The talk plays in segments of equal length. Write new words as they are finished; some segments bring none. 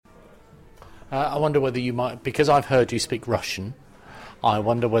I wonder whether you might, because I've heard you speak Russian, I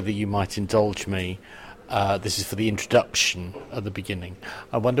wonder whether you might indulge me. This is for the introduction at the beginning.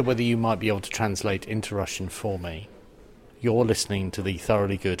 I wonder whether you might be able to translate into Russian for me. You're listening to the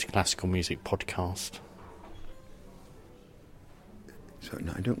Thoroughly Good Classical Music Podcast. So,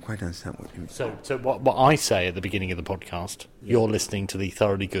 no, I don't quite understand what you mean. So what I say at the beginning of the podcast, you're listening to the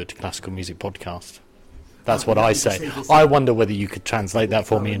Thoroughly Good Classical Music Podcast. That's what I say. I wonder whether you could translate that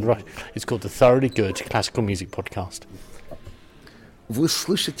for me in Russian. It's called the Thoroughly Good Classical Music Podcast. Вы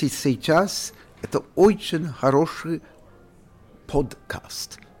слышите сейчас, это очень хороший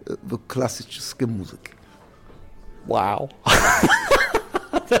подкаст в классической музыке. Wow.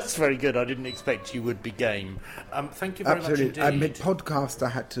 That's very good. I didn't expect you would be game. Thank you very much indeed. I mean, podcast I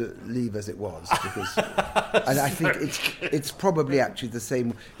had to leave as it was because, and I think it's probably actually the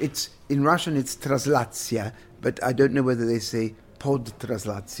same. It's in Russian it's translacja, but I don't know whether they say pod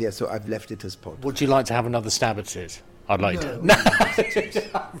translacja, so I've left it as pod. Would you like to have another stab at it? I'd like to. No.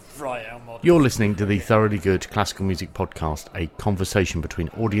 Right, you're listening to the Thoroughly Good Classical Music Podcast, a conversation between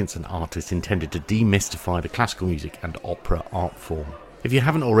audience and artists intended to demystify the classical music and opera art form. If you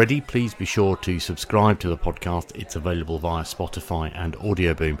haven't already, please be sure to subscribe to the podcast. It's available via Spotify and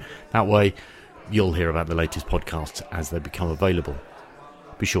Audioboom. That way, you'll hear about the latest podcasts as they become available.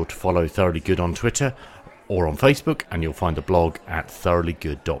 Be sure to follow Thoroughly Good on Twitter or on Facebook, and you'll find the blog at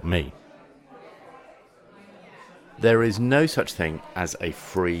thoroughlygood.me. There is no such thing as a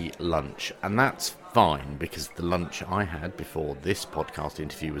free lunch, and that's fine because the lunch I had before this podcast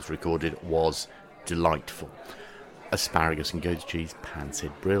interview was recorded was delightful. Asparagus and goat's cheese,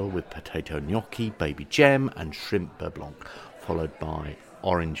 pancit brill with potato gnocchi, baby gem and shrimp beurre blanc, followed by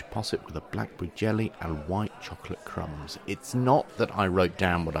orange posset with a blackberry jelly and white chocolate crumbs. It's not that I wrote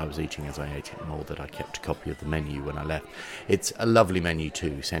down what I was eating as I ate it, nor that I kept a copy of the menu when I left. It's a lovely menu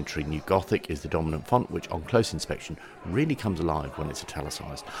too. Century New Gothic is the dominant font, which on close inspection really comes alive when it's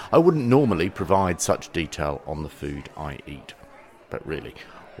italicised. I wouldn't normally provide such detail on the food I eat, but really,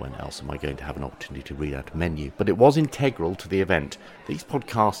 when else am I going to have an opportunity to read out a menu? But it was integral to the event. These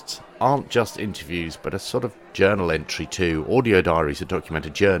podcasts aren't just interviews, but a sort of journal entry too, audio diaries that document a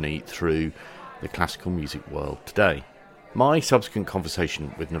journey through the classical music world today. My subsequent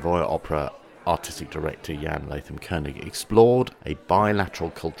conversation with Novaya Opera artistic director Jan Latham Koenig explored a bilateral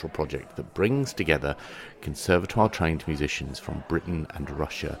cultural project that brings together conservatoire-trained musicians from Britain and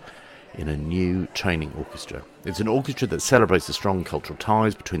Russia in a new training orchestra. It's an orchestra that celebrates the strong cultural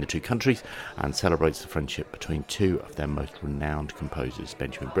ties between the two countries and celebrates the friendship between two of their most renowned composers,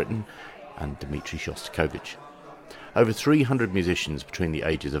 Benjamin Britten and Dmitri Shostakovich. Over 300 musicians between the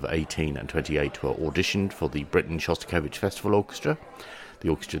ages of 18 and 28 were auditioned for the Britten-Shostakovich Festival Orchestra. The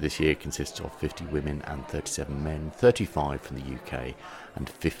orchestra this year consists of 50 women and 37 men, 35 from the UK and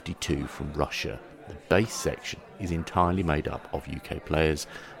 52 from Russia. The bass section is entirely made up of UK players,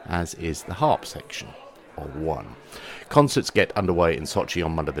 as is the harp section, or one. Concerts get underway in Sochi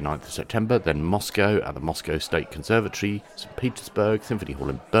on Monday the 9th of September, then Moscow at the Moscow State Conservatory, St Petersburg, Symphony Hall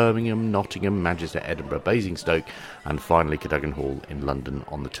in Birmingham, Nottingham, Manchester, Edinburgh, Basingstoke, and finally Cadogan Hall in London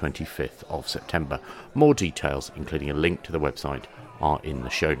on the 25th of September. More details, including a link to the website, are in the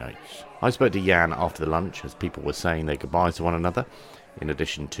show notes. I spoke to Jan after the lunch as people were saying their goodbyes to one another. In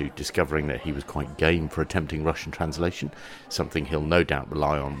addition to discovering that he was quite game for attempting Russian translation, something he'll no doubt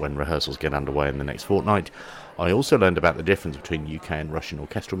rely on when rehearsals get underway in the next fortnight, I also learned about the difference between UK and Russian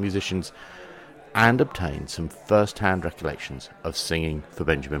orchestral musicians and obtained some first-hand recollections of singing for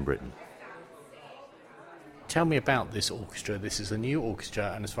Benjamin Britten. Tell me about this orchestra. This is a new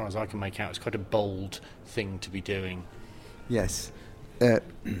orchestra, and as far as I can make out, it's quite a bold thing to be doing. Yes.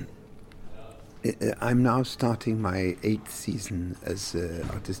 I'm now starting my 8th season as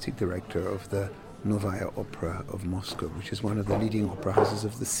artistic director of the Novaya Opera of Moscow, which is one of the leading opera houses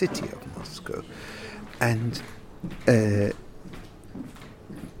of the city of Moscow. And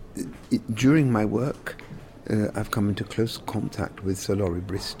during my work, I've come into close contact with Sir Laurie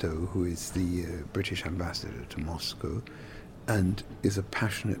Bristow, who is the British ambassador to Moscow, and is a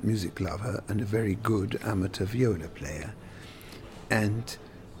passionate music lover and a very good amateur viola player. And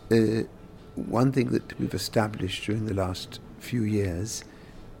one thing that we've established during the last few years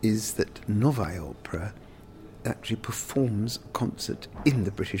is that Novaya Opera actually performs a concert in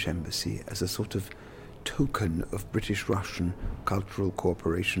the British Embassy as a sort of token of British-Russian cultural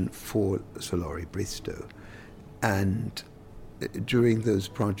cooperation for Sir Laurie Bristow. And during those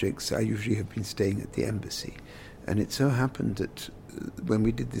projects, I usually have been staying at the Embassy. And it so happened that when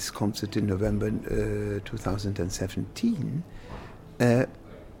we did this concert in November 2017,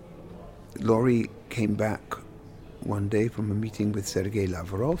 Laurie came back one day from a meeting with Sergei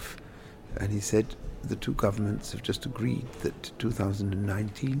Lavrov, And he said the two governments have just agreed that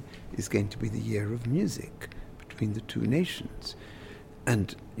 2019 is going to be the year of music between the two nations.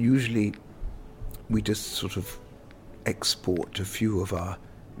 And usually we just sort of export a few of our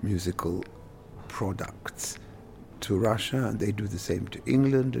musical products to Russia, and they do the same to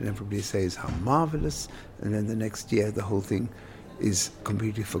England, and everybody says how marvelous, and then the next year the whole thing is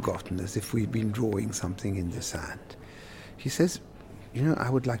completely forgotten, as if we'd been drawing something in the sand. He says, I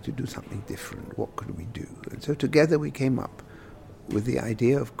would like to do something different. What could we do? And so together we came up with the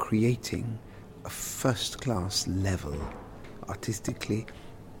idea of creating a first-class level, artistically,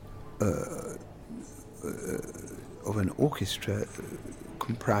 of an orchestra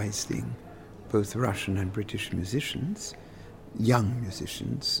comprising both Russian and British musicians, young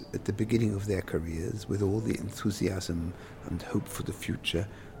musicians at the beginning of their careers, with all the enthusiasm and hope for the future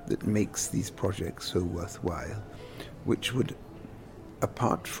that makes these projects so worthwhile, which would,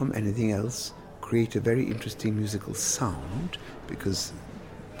 apart from anything else, create a very interesting musical sound, because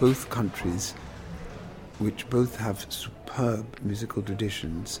both countries, which both have superb musical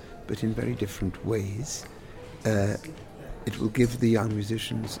traditions, but in very different ways, it will give the young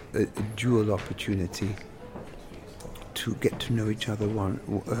musicians a dual opportunity to get to know each other,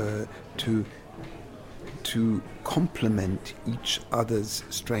 to complement each other's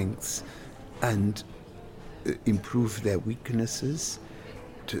strengths and improve their weaknesses,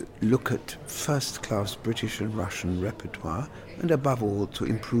 to look at first-class British and Russian repertoire, and above all to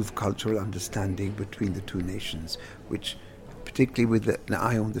improve cultural understanding between the two nations, which, particularly with an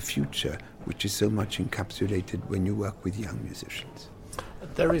eye on the future, which is so much encapsulated when you work with young musicians.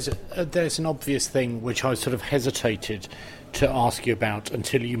 There's an obvious thing which I sort of hesitated to ask you about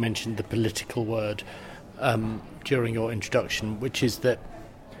until you mentioned the political word during your introduction, which is that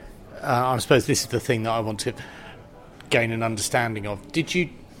I suppose this is the thing that I want to gain an understanding of. Did you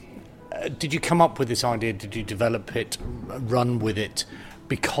come up with this idea? Did you develop it, run with it,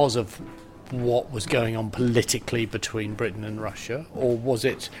 because of what was going on politically between Britain and Russia, or was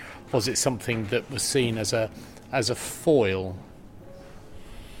it something that was seen as a foil?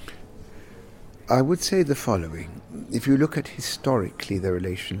 I would say the following. If you look at historically the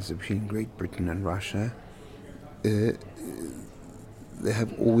relations between Great Britain and Russia, there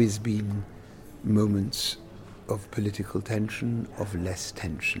have always been moments of political tension, of less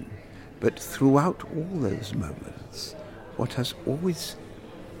tension. But throughout all those moments, what has always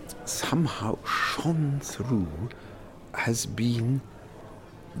somehow shone through has been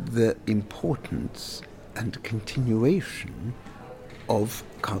the importance and continuation of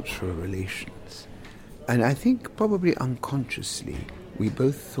cultural relations. And I think probably unconsciously we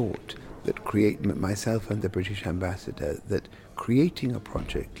both thought that myself and the British ambassador, that creating a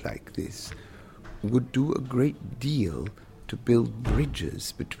project like this would do a great deal to build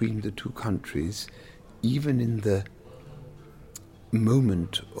bridges between the two countries, even in the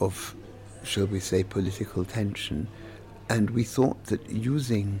moment of, shall we say, political tension. And we thought that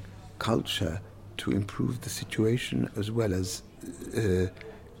using culture to improve the situation, as well as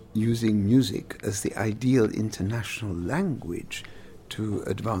using music as the ideal international language to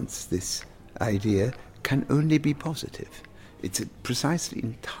advance this idea, can only be positive. It's precisely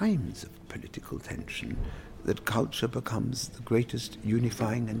in times of political tension that culture becomes the greatest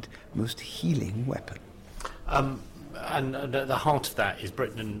unifying and most healing weapon. And at the heart of that is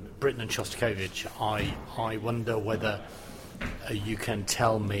Britain and Shostakovich. I wonder whether you can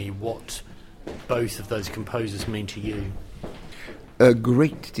tell me what both of those composers mean to you. A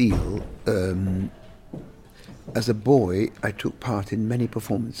great deal. As a boy, I took part in many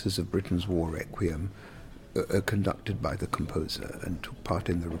performances of Britain's War Requiem, conducted by the composer, and took part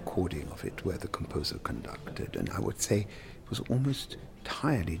in the recording of it where the composer conducted. And I would say it was almost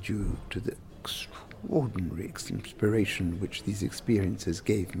entirely due to the extraordinary inspiration which these experiences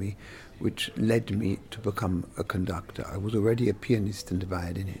gave me, which led me to become a conductor. I was already a pianist and a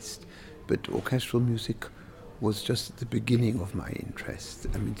violinist, but orchestral music was just at the beginning of my interest.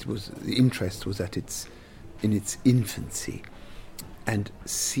 I mean, the interest was in its infancy. And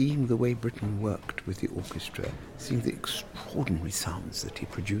seeing the way Britain worked with the orchestra, seeing the extraordinary sounds that he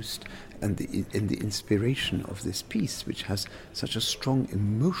produced, and the inspiration of this piece, which has such a strong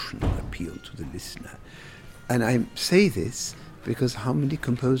emotional appeal to the listener. And I say this because how many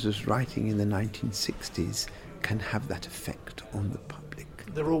composers writing in the 1960s can have that effect on the public?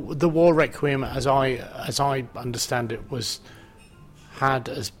 The War Requiem, as I understand it, had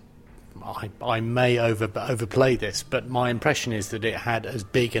as I may overplay this, but my impression is that it had as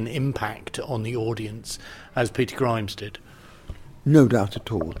big an impact on the audience as Peter Grimes did. No doubt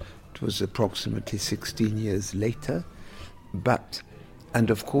at all. It was approximately 16 years later, and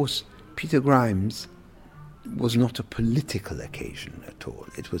of course Peter Grimes was not a political occasion at all.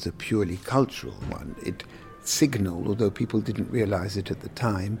 It was a purely cultural one. It signalled, although people didn't realise it at the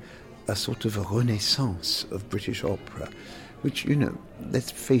time, a sort of a renaissance of British opera, which,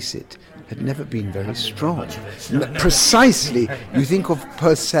 let's face it, had never been very strong. Precisely. You think of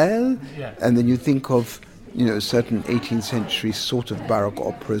Purcell, and then you think of, certain 18th century sort of Baroque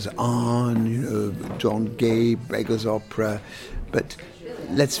operas, John Gay, Beggar's Opera, but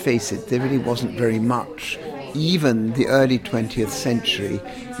let's face it, there really wasn't very much. Even the early 20th century,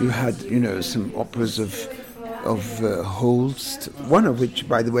 you had, some operas of Holst, one of which,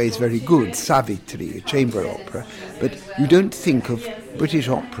 by the way, is very good, Savitri, a chamber opera. But you don't think of British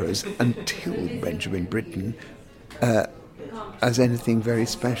operas until Benjamin Britten as anything very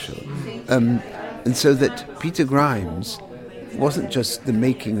special. And so that Peter Grimes wasn't just the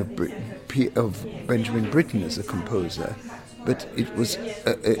making of Benjamin Britten as a composer, but it was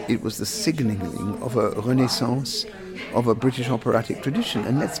the signalling of a renaissance of a British operatic tradition.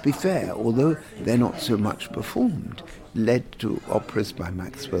 And let's be fair, although they're not so much performed, led to operas by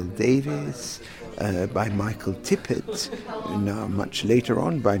Maxwell Davies, by Michael Tippett, now much later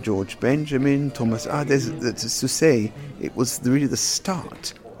on by George Benjamin, Thomas Ades. That's to say, it was really the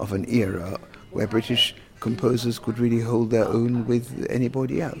start of an era where British composers could really hold their own with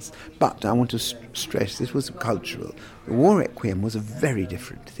anybody else. But I want to stress this was cultural. The War Requiem was a very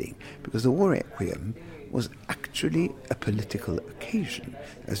different thing, because the War Requiem was actually a political occasion.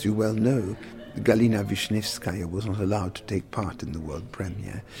 As you well know, Galina Vishnevskaya was not allowed to take part in the world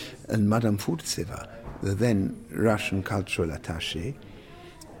premiere, and Madame Furtseva, the then Russian cultural attaché,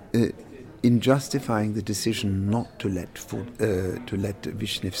 in justifying the decision not to let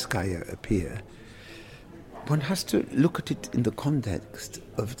Vishnevskaya appear, one has to look at it in the context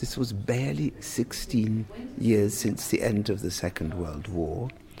of this was barely 16 years since the end of the Second World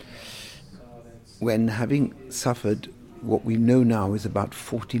War, when, having suffered what we know now is about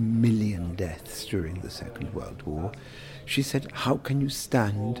 40 million deaths during the Second World War, she said, how can you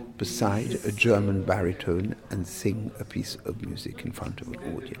stand beside a German baritone and sing a piece of music in front of an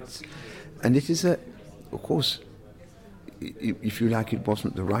audience? And it is of course, if you like, it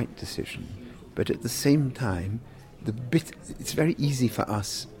wasn't the right decision, but at the same time, it's very easy for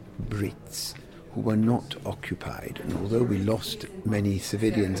us Brits who were not occupied, and although we lost many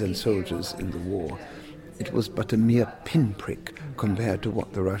civilians and soldiers in the war, it was but a mere pinprick compared to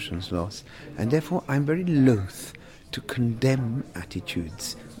what the Russians lost. And therefore I'm very loath to condemn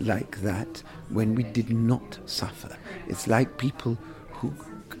attitudes like that when we did not suffer. It's like people who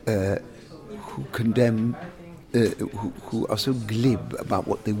condemn, who are so glib about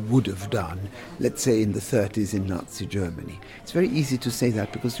what they would have done, let's say in the 30s in Nazi Germany. It's very easy to say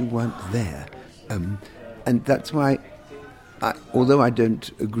that because you weren't there. And that's why, although I don't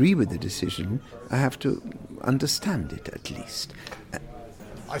agree with the decision, I have to understand it at least.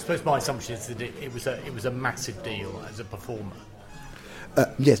 I suppose my assumption is that it was a massive deal as a performer.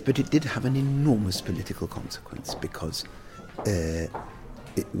 Yes, but it did have an enormous political consequence, because it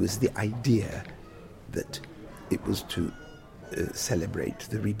was the idea that it was to celebrate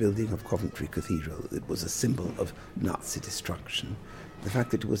the rebuilding of Coventry Cathedral. It was a symbol of Nazi destruction. The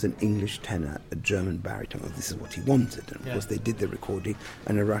fact that it was an English tenor, a German baritone, this is what he wanted. And of course they did the recording,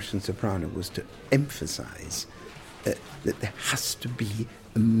 and a Russian soprano, was to emphasize that there has to be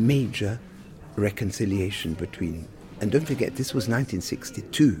a major reconciliation between... And don't forget, this was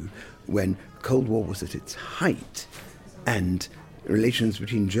 1962, when Cold War was at its height, and relations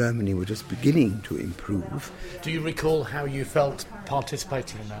between Germany were just beginning to improve. Do you recall how you felt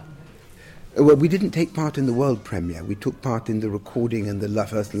participating in that? Well, we didn't take part in the world premiere. We took part in the recording and the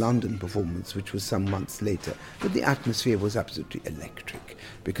first London performance, which was some months later. But the atmosphere was absolutely electric,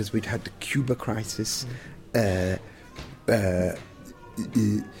 because we'd had the Cuba crisis. There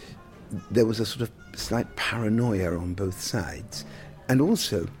was a sort of slight paranoia on both sides. And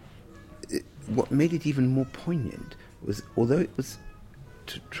also, what made it even more poignant was, although it was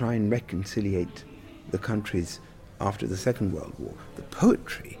to try and reconciliate the countries after the Second World War, the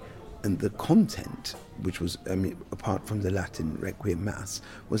poetry and the content, which was, apart from the Latin Requiem Mass,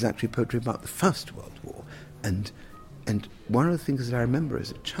 was actually poetry about the First World War. And one of the things that I remember as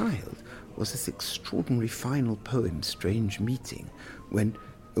a child was this extraordinary final poem, Strange Meeting, when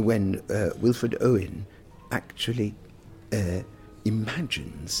Wilfred Owen actually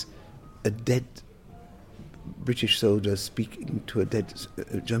imagines a dead British soldier speaking to a dead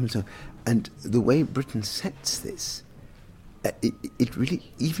German soldier. And the way Britain sets this, it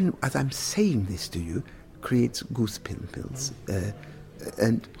really, even as I'm saying this to you, creates goosepimples.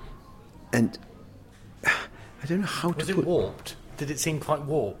 And I don't know how to put... Was it warped? Did it seem quite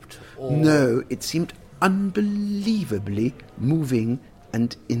warped? Or? No, it seemed unbelievably moving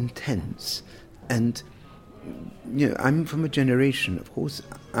and intense. And, I'm from a generation, of course,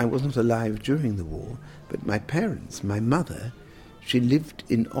 I wasn't alive during the war, but my parents, my mother, she lived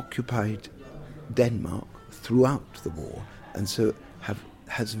in occupied Denmark throughout the war, and so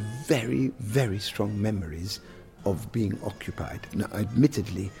has very, very strong memories of being occupied. Now,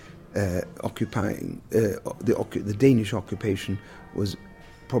 admittedly, occupying the Danish occupation was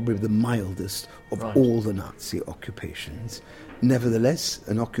probably the mildest of all the Nazi occupations. Nevertheless,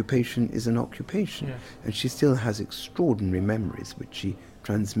 an occupation is an occupation, and she still has extraordinary memories which she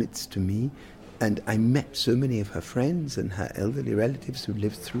transmits to me. And I met so many of her friends and her elderly relatives who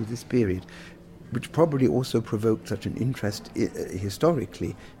lived through this period, which probably also provoked such an interest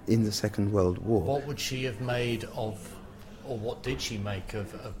historically in the Second World War. What would she have made of, or what did she make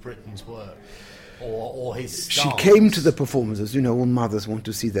of Britten's work, or his stance? She came to the performances. All mothers want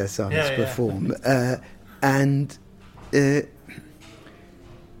to see their sons perform. And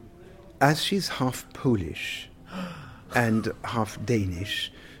as she's half Polish and half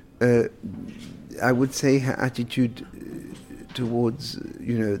Danish, I would say her attitude towards,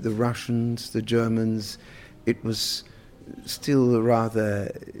 the Russians, the Germans, it was still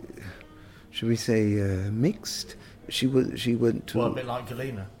rather, should we say, mixed. She went to... Well, a bit like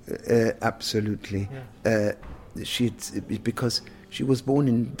Galina. Absolutely. Yeah. Because she was born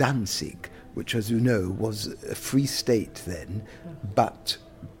in Danzig, which, as you know, was a free state then, but,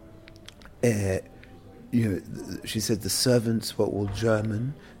 she said the servants were all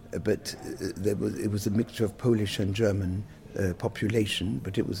German, but it was a mixture of Polish and German population,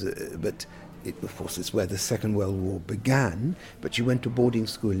 but of course it's where the Second World War began. But she went to boarding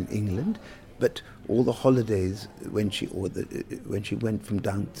school in England. But all the holidays when she went from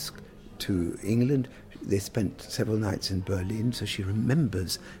Danzig to England, they spent several nights in Berlin. So she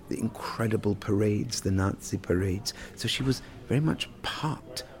remembers the incredible parades, the Nazi parades. So she was very much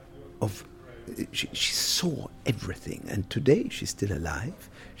part of. She saw everything, and today she's still alive.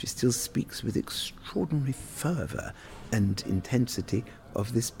 She still speaks with extraordinary fervour and intensity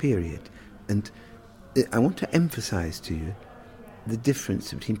of this period. And I want to emphasize to you the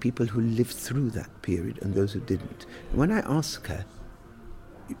difference between people who lived through that period and those who didn't. When I ask her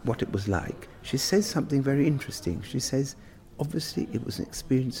what it was like, she says something very interesting. She says, obviously it was an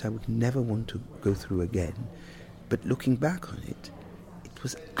experience I would never want to go through again, but looking back on it, it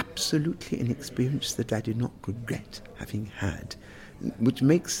was absolutely an experience that I did not regret having had, which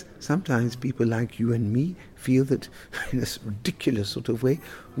makes sometimes people like you and me feel that in a ridiculous sort of way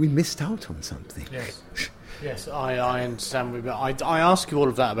we missed out on something. Yes, I understand. I ask you all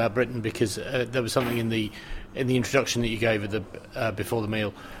of that about Britten because there was something in the introduction that you gave at the before the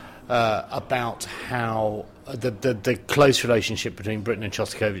meal about how the close relationship between Britten and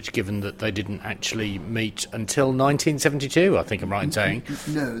Shostakovich, given that they didn't actually meet until 1972, I think I'm right in saying.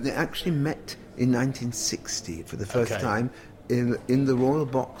 No, they actually met in 1960 for the first time in the Royal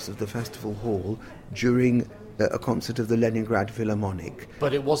Box of the Festival Hall during a concert of the Leningrad Philharmonic.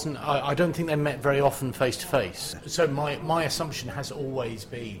 But it wasn't, I don't think they met very often face to face. So my assumption has always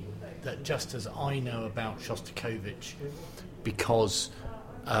been that just as I know about Shostakovich because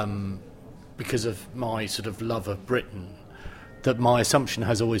of my sort of love of Britain, that my assumption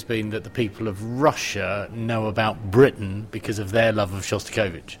has always been that the people of Russia know about Britain because of their love of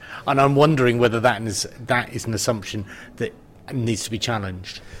Shostakovich. And I'm wondering whether that is an assumption that needs to be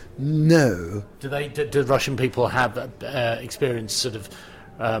challenged. No. Do Russian people have experienced sort of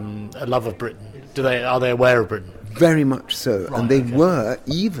a love of Britain? Are they aware of Britain? Very much so, right, and they were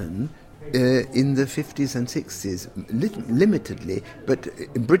even in the 50s and 60s, limitedly. But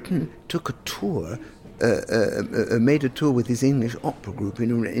Britain took a tour, made a tour with his English opera group in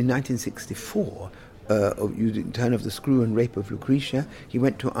 1964. Of Turn of the Screw and Rape of Lucretia. He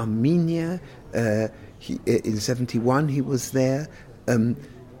went to Armenia. In 71 he was there.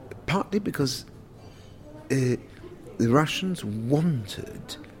 Partly because the Russians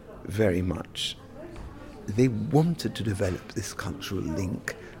wanted very much, they wanted to develop this cultural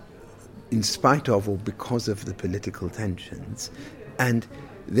link in spite of or because of the political tensions, and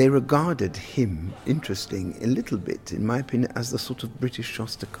they regarded him, interesting, a little bit, in my opinion, as the sort of British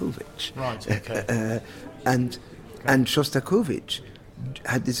Shostakovich. Right, okay. And Shostakovich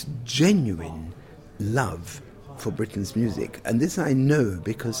had this genuine love for Britain's music. And this I know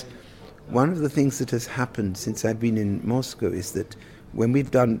because one of the things that has happened since I've been in Moscow is that when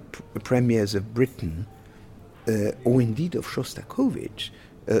we've done premieres of Britain, or indeed of Shostakovich,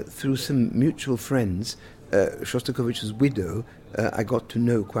 through some mutual friends, Shostakovich's widow, I got to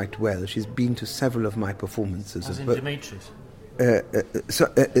know quite well. She's been to several of my performances. As in Dimitri's?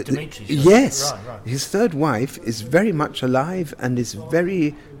 Dmitri. Yes, Right. his third wife is very much alive and is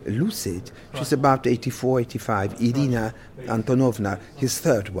very lucid. She's about 84, 85. Irina Antonovna, his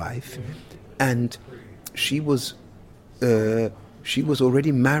third wife, and she was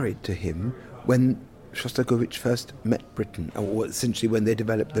already married to him when Shostakovich first met Britain, or essentially when they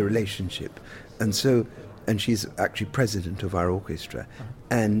developed the relationship, and she's actually president of our orchestra.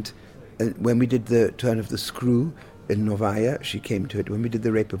 And when we did the Turn of the Screw in Novaya, she came to it. When we did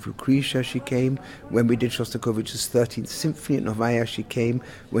the Rape of Lucretia, she came. When we did Shostakovich's 13th Symphony at Novaya, she came.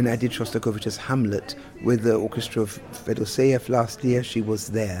 When I did Shostakovich's Hamlet with the orchestra of Fedoseev last year, she was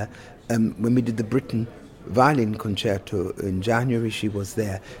there. When we did the Britain violin concerto in January, she was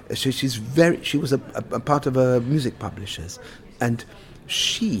there. So she was a part of her music publishers, and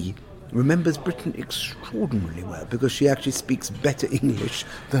she remembers Britain extraordinarily well because she actually speaks better English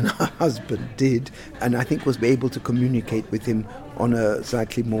than her husband did, and I think was able to communicate with him on a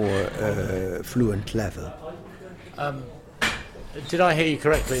slightly more fluent level. Did I hear you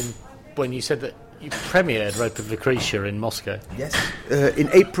correctly when you said that you premiered Rape of Lucretia in Moscow? Yes, in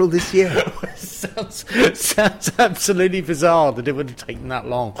April this year. sounds absolutely bizarre that it would have taken that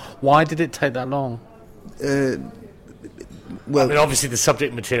long. Why did it take that long? Well, I mean, obviously the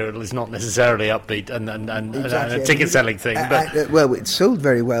subject material is not necessarily upbeat and exactly. a ticket-selling thing. But well, it sold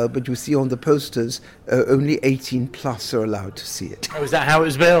very well, but you see on the posters, only 18 plus are allowed to see it. Oh, is that how it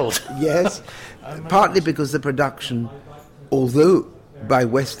was billed? Yes, partly because the production, although by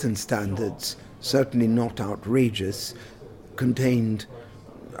Western standards certainly not outrageous, contained,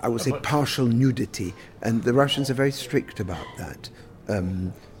 I would say, partial nudity, and the Russians are very strict about that.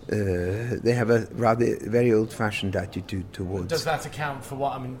 They have a rather very old-fashioned attitude towards. Does that account for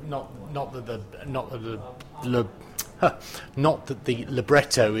what? I mean, not that the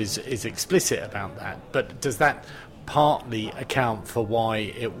libretto is explicit about that, but does that partly account for why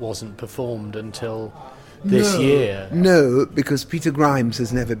it wasn't performed until this year? No, because Peter Grimes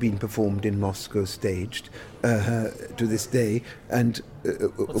has never been performed in Moscow staged to this day, and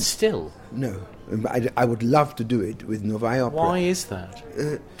but still, no. I would love to do it with Novaya Opera. Why is that?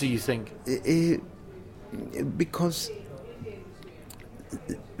 Do you think? Because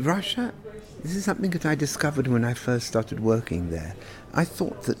Russia. This is something that I discovered when I first started working there. I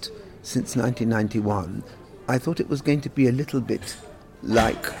thought that since 1991, I thought it was going to be a little bit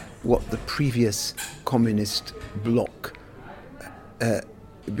like what the previous communist bloc,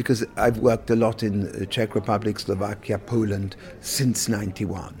 because I've worked a lot in the Czech Republic, Slovakia, Poland since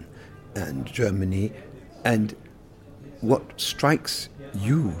 91, and Germany, and what strikes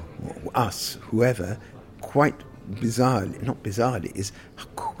you, us, whoever, quite bizarrely, not bizarrely, is how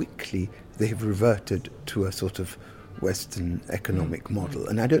quickly they've reverted to a sort of Western economic model.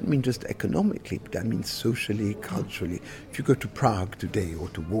 And I don't mean just economically, but I mean socially, culturally. If you go to Prague today, or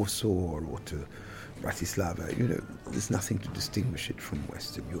to Warsaw, or to Bratislava, there's nothing to distinguish it from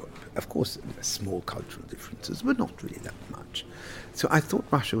Western Europe. Of course, there are small cultural differences, but not really that much. So I thought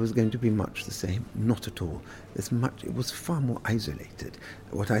Russia was going to be much the same. Not at all. It was far more isolated.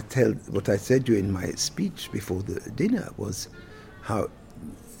 What I said to you in my speech before the dinner was how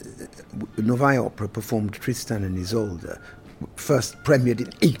Novaya Opera performed Tristan and Isolde, first premiered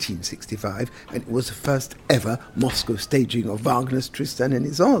in 1865, and it was the first ever Moscow staging of Wagner's Tristan and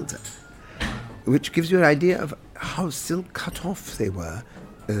Isolde, which gives you an idea of how still cut off they were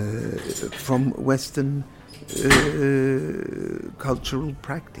from Western cultural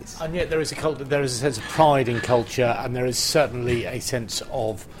practice. And yet there is a sense of pride in culture, and there is certainly a sense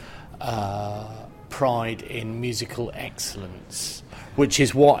of pride in musical excellence, which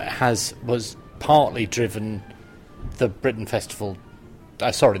is what was partly driven the Britain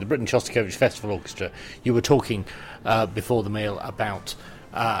Shostakovich Festival Orchestra. You were talking before the meal about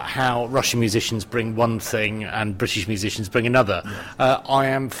how Russian musicians bring one thing and British musicians bring another. Yes. I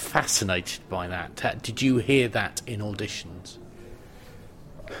am fascinated by that. Did you hear that in auditions?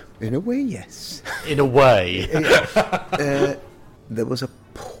 In a way, yes. In a way. There was a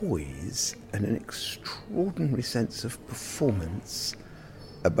poise and an extraordinary sense of performance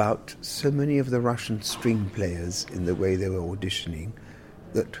about so many of the Russian string players in the way they were auditioning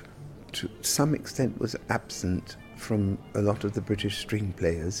that to some extent was absent from a lot of the British string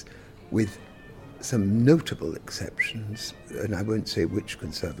players, with some notable exceptions, and I won't say which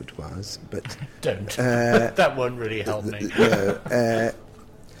conservatoires, but... Don't. That won't really help me.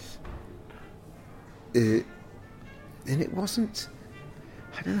 And it wasn't...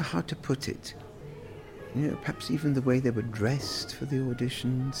 I don't know how to put it. Perhaps even the way they were dressed for the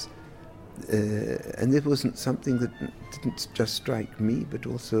auditions. And it wasn't something that didn't just strike me, but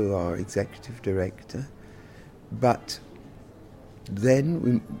also our executive director. But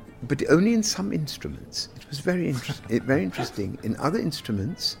but only in some instruments. It was very interesting. In other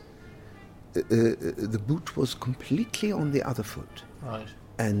instruments, the boot was completely on the other foot. Right.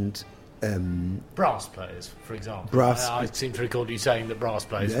 And brass players, for example. Brass. I seem to recall you saying that brass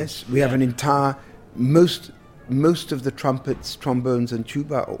players. Yes, we have an entire most of the trumpets, trombones, and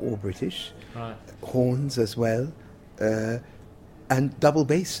tuba are all British. Right. Horns as well, and double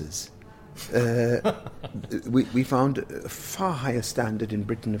basses. We found a far higher standard in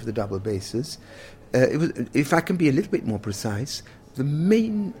Britain of the double basses. If I can be a little bit more precise, the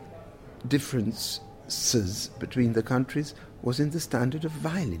main differences between the countries was in the standard of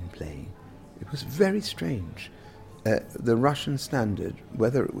violin playing. It was very strange. The Russian standard,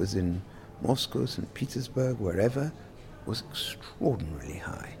 whether it was in Moscow, St. Petersburg, wherever, was extraordinarily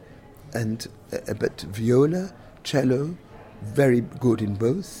high. And but viola, cello, very good in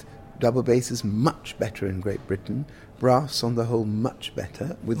both. Double basses much better in Great Britain. Brass, on the whole, much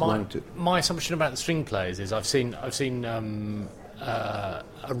better. My assumption about the string players is I've seen a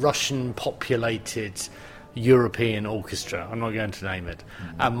Russian-populated European orchestra. I'm not going to name it.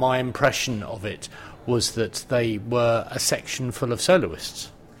 And my impression of it was that they were a section full of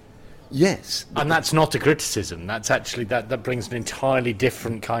soloists. Yes. And that's not a criticism. That's actually, that brings an entirely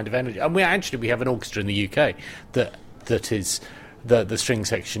different kind of energy. And we have an orchestra in the UK that is, the string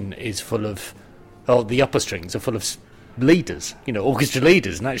section is full of, the upper strings are full of leaders, orchestra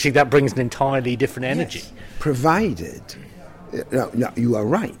leaders. And actually that brings an entirely different energy. Yes. Provided, now you are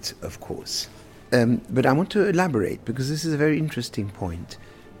right, of course. But I want to elaborate, because this is a very interesting point.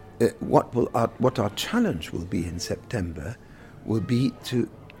 What our challenge will be in September will be to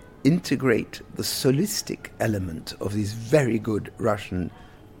integrate the solistic element of these very good Russian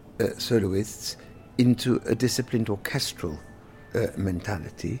soloists into a disciplined orchestral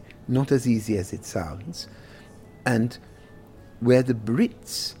mentality, not as easy as it sounds. And where the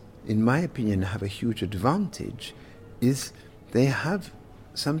Brits, in my opinion, have a huge advantage is they have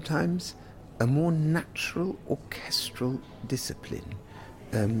sometimes a more natural orchestral discipline.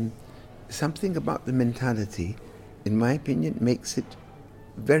 Something about the mentality, in my opinion, makes it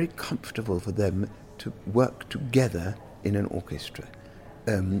very comfortable for them to work together in an orchestra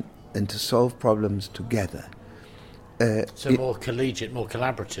and to solve problems together. More collegiate, more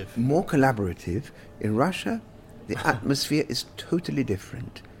collaborative. More collaborative. In Russia, the atmosphere is totally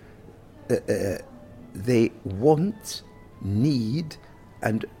different. They want, need,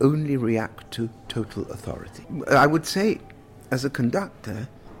 and only react to total authority. I would say, as a conductor,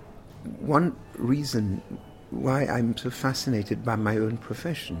 one reason why I'm so fascinated by my own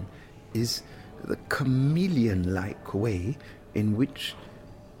profession is the chameleon-like way in which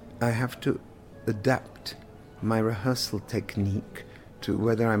I have to adapt my rehearsal technique to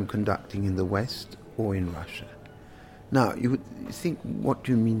whether I'm conducting in the West or in Russia. Now, you would think, what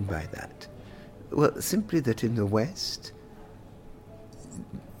do you mean by that? Well, simply that in the West,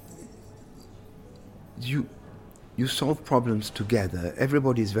 you solve problems together.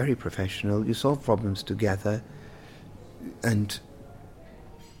 Everybody's very professional. You solve problems together, and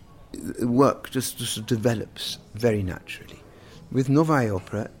work just develops very naturally. With Novaya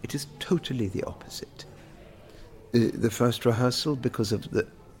Opera, it is totally the opposite. The first rehearsal, because of the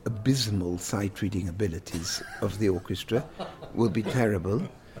abysmal sight-reading abilities of the orchestra, will be terrible.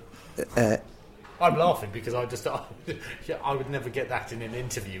 I'm laughing because I would never get that in an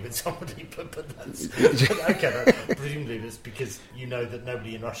interview with somebody, but that's okay. Presumably that's because you know that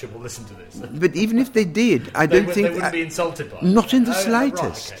nobody in Russia will listen to this. But even if they did, I don't think they wouldn't be insulted by it. Not in the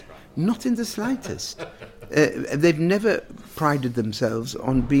slightest. Right. Not in the slightest. They've never prided themselves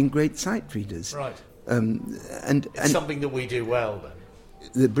on being great sight readers. Right. And it's something that we do well, then.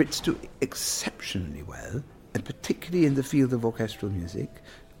 The Brits do exceptionally well, and particularly in the field of orchestral music.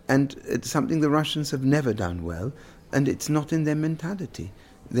 And it's something the Russians have never done well, and it's not in their mentality.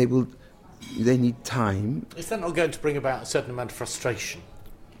 They need time. Is that not going to bring about a certain amount of frustration?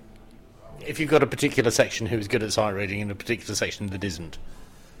 If you've got a particular section who's good at sight reading and a particular section that isn't?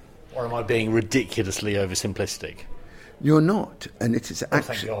 Or am I being ridiculously oversimplistic? You're not, and it is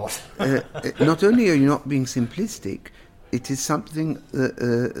actually... Thank God. Not only are you not being simplistic, it is something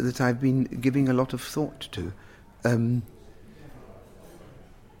that I've been giving a lot of thought to.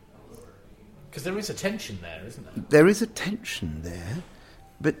 Because there is a tension there, isn't there? There is a tension there,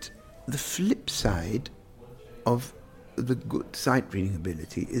 but the flip side of the good sight-reading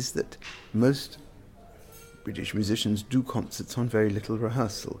ability is that most British musicians do concerts on very little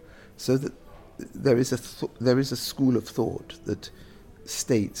rehearsal, so that there is a school of thought that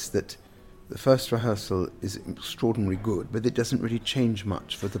states that the first rehearsal is extraordinarily good, but it doesn't really change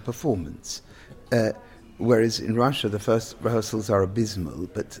much for the performance. whereas in Russia the first rehearsals are abysmal,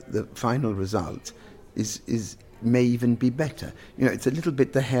 but the final result is may even be better. You know, it's a little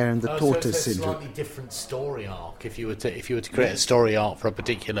bit the hare and the tortoise syndrome. So it's a slightly different story arc. If you were to create a story arc for a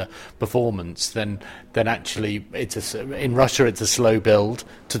particular performance, then actually in Russia it's a slow build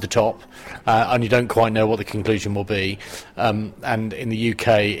to the top, and you don't quite know what the conclusion will be. And in the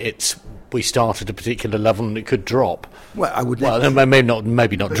UK, we start at a particular level and it could drop. Well, I would. Well,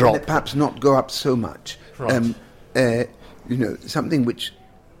 maybe not drop. Perhaps not go up so much. Right. You know, something which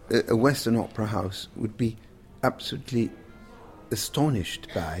a Western opera house would be absolutely astonished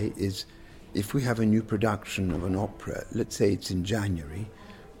by is if we have a new production of an opera, let's say it's in January,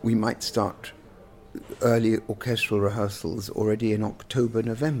 we might start early orchestral rehearsals already in October,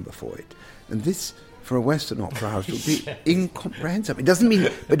 November for it. And this, for a Western opera house, would be incomprehensible. It doesn't mean...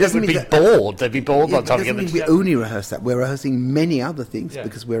 But doesn't mean bored. They'd be bored by the time it doesn't mean we only rehearse that. We're rehearsing many other things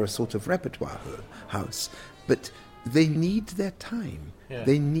because we're a sort of repertoire house. But they need their time. Yeah.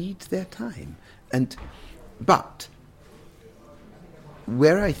 They need their time. But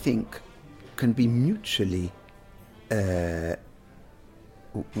where I think can be mutually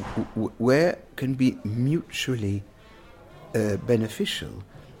beneficial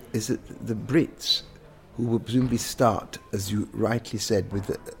is that the Brits, who will presumably start, as you rightly said,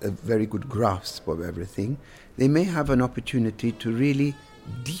 with a very good grasp of everything, they may have an opportunity to really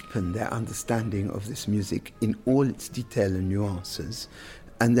deepen their understanding of this music in all its detail and nuances,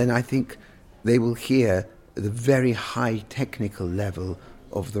 and then I think they will hear the very high technical level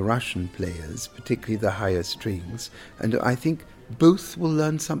of the Russian players, particularly the higher strings, and I think both will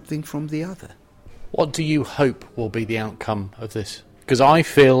learn something from the other. What do you hope will be the outcome of this? Because I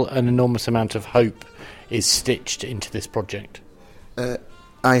feel an enormous amount of hope is stitched into this project.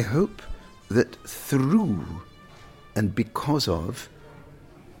 I hope that through and because of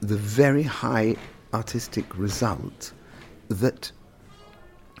the very high artistic result, that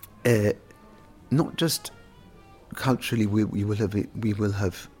not just culturally we will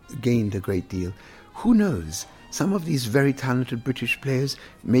have gained a great deal. Who knows? Some of these very talented British players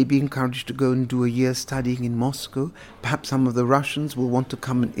may be encouraged to go and do a year studying in Moscow. Perhaps some of the Russians will want to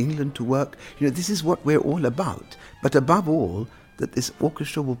come in England to work. You know, this is what we're all about. But above all, that this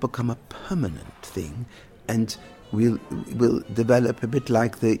orchestra will become a permanent thing, and will develop a bit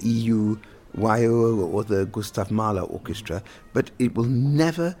like the EUYO or the Gustav Mahler Orchestra, but it will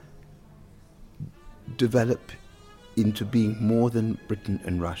never develop into being more than Britain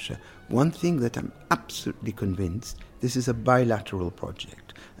and Russia. One thing that I'm absolutely convinced, this is a bilateral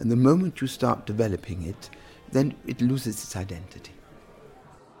project, and the moment you start developing it, then it loses its identity.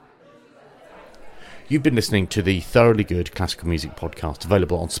 You've been listening to the Thoroughly Good Classical Music Podcast,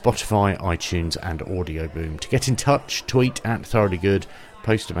 available on Spotify, iTunes and Audio Boom. To get in touch, tweet at Thoroughly Good,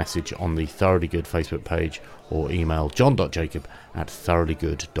 post a message on the Thoroughly Good Facebook page, or email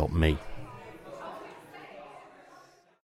john.jacob@thoroughlygood.me.